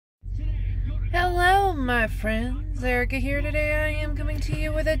Hello, my friends. Erica here. Today I am coming to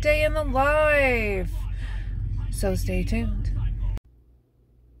you with a day in the life. So stay tuned.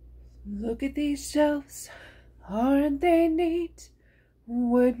 Look at these shelves. Aren't they neat?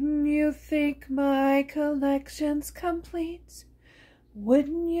 Wouldn't you think my collection's complete?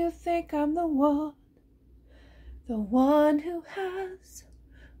 Wouldn't you think I'm the one who has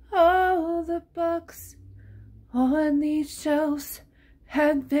all the books on these shelves?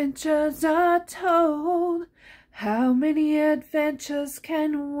 Adventures are told. How many adventures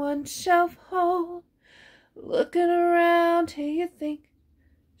can one shelf hold? Looking around here you think,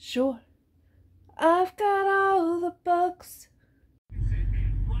 sure, I've got all the books.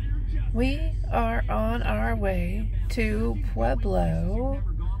 We are on our way to Pueblo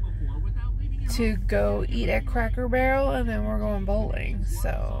to go eat at Cracker Barrel, and then we're going bowling.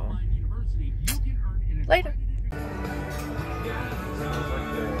 So, later.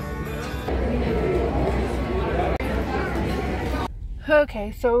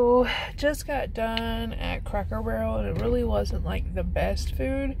 Okay, so just got done at Cracker Barrel, and it really wasn't like the best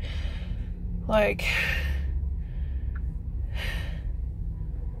food. Like,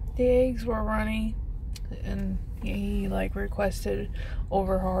 the eggs were runny, and he like requested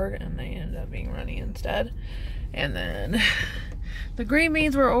over hard, and they ended up being runny instead. And then the green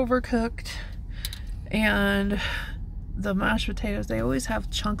beans were overcooked, and the mashed potatoes, they always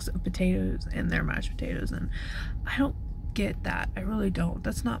have chunks of potatoes in their mashed potatoes, and I don't get that. I really don't.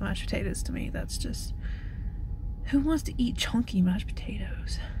 That's not mashed potatoes to me. That's just, who wants to eat chunky mashed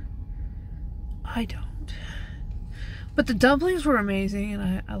potatoes? I don't. But the dumplings were amazing,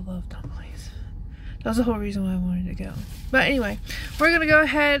 and I love dumplings. That was the whole reason why I wanted to go. But anyway, we're gonna go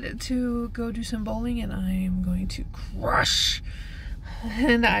ahead to go do some bowling, and I am going to crush.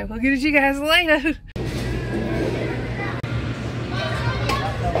 And I will get at you guys later.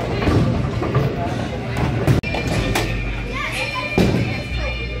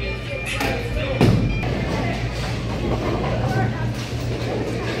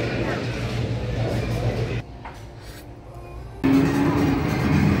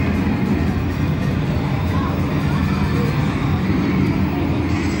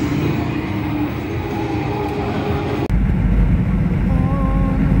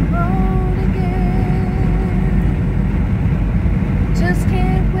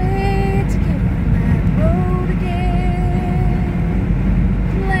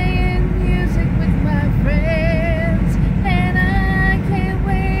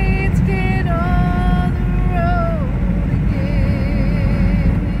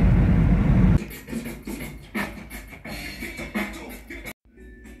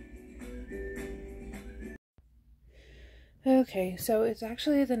 Okay, so it's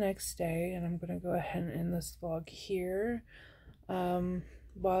actually the next day, and I'm gonna go ahead and end this vlog here.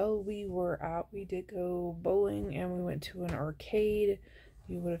 While we were out, we did go bowling, and we went to an arcade.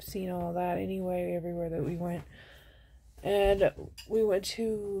 You would have seen all that anyway, everywhere that we went. And we went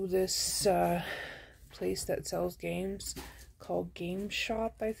to this place that sells games called Game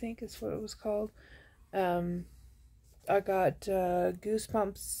Shop, I think is what it was called. I got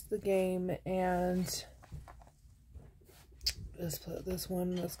Goosebumps, the game, and this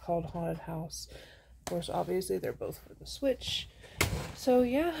one was called Haunted House. Of course, obviously, they're both for the Switch. So,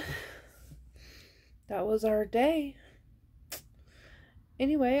 yeah. That was our day.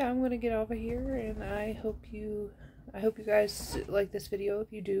 Anyway, I'm going to get off of here, and I hope you guys like this video.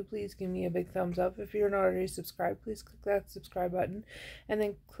 If you do, please give me a big thumbs up. If you're not already subscribed, please click that subscribe button, and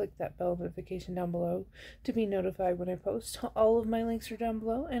then click that bell notification down below to be notified when I post. All of my links are down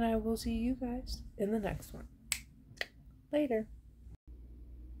below, and I will see you guys in the next one. Later.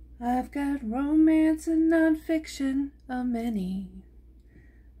 I've got romance and nonfiction, a many.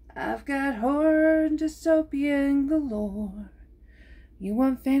 I've got horror and dystopian galore. You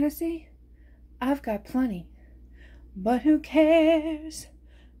want fantasy? I've got plenty. But who cares?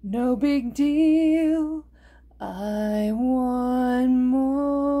 No big deal. I want